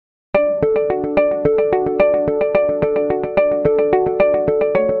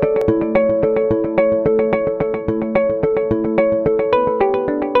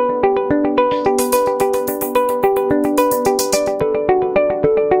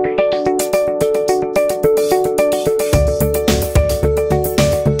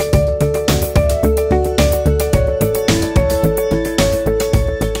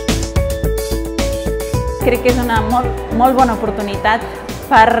molt bona oportunitat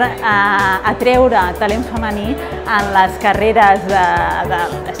per atreure talent femení en les carreres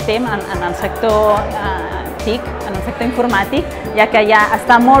de STEM, en el sector TIC, en el sector informàtic, ja que ja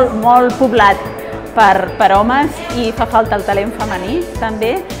està molt poblat per homes i fa falta el talent femení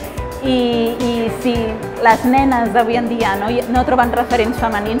també. I si les nenes d'avui en dia no troben referents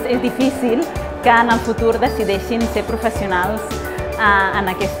femenins, és difícil que en el futur decideixin ser professionals en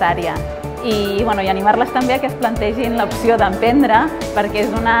aquesta àrea. I animar-les també a que es plantegin l'opció d'emprendre, perquè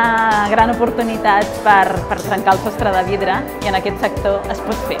és una gran oportunitat per trencar el sostre de vidre i en aquest sector es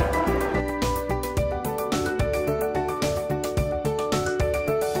pot fer.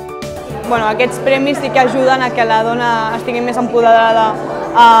 Aquests premis sí que ajuden a que la dona estigui més empoderada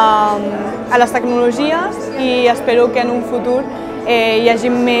a les tecnologies i espero que en un futur hi hagi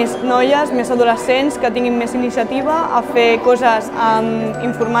més noies, més adolescents que tinguin més iniciativa a fer coses amb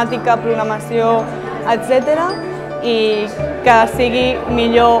informàtica, programació, etc. i que sigui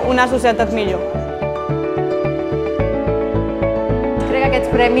millor, una societat millor. Crec que aquests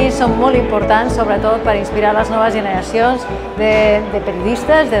premis són molt importants, sobretot per inspirar les noves generacions de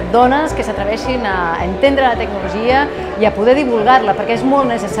periodistes, de dones que s'atreveixin a entendre la tecnologia i a poder divulgar-la, perquè és molt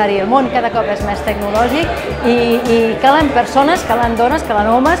necessari. El món cada cop és més tecnològic i calen persones, calen dones, calen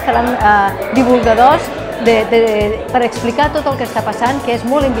homes, calen divulgadors per explicar tot el que està passant, que és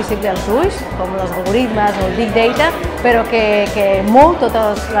molt invisible als ulls, com els algoritmes o el big data, però que mou tots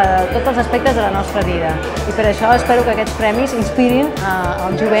els aspectes de la nostra vida. I per això espero que aquests premis inspirin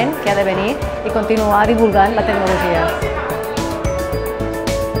el jovent que ha de venir i continuar divulgant la tecnologia.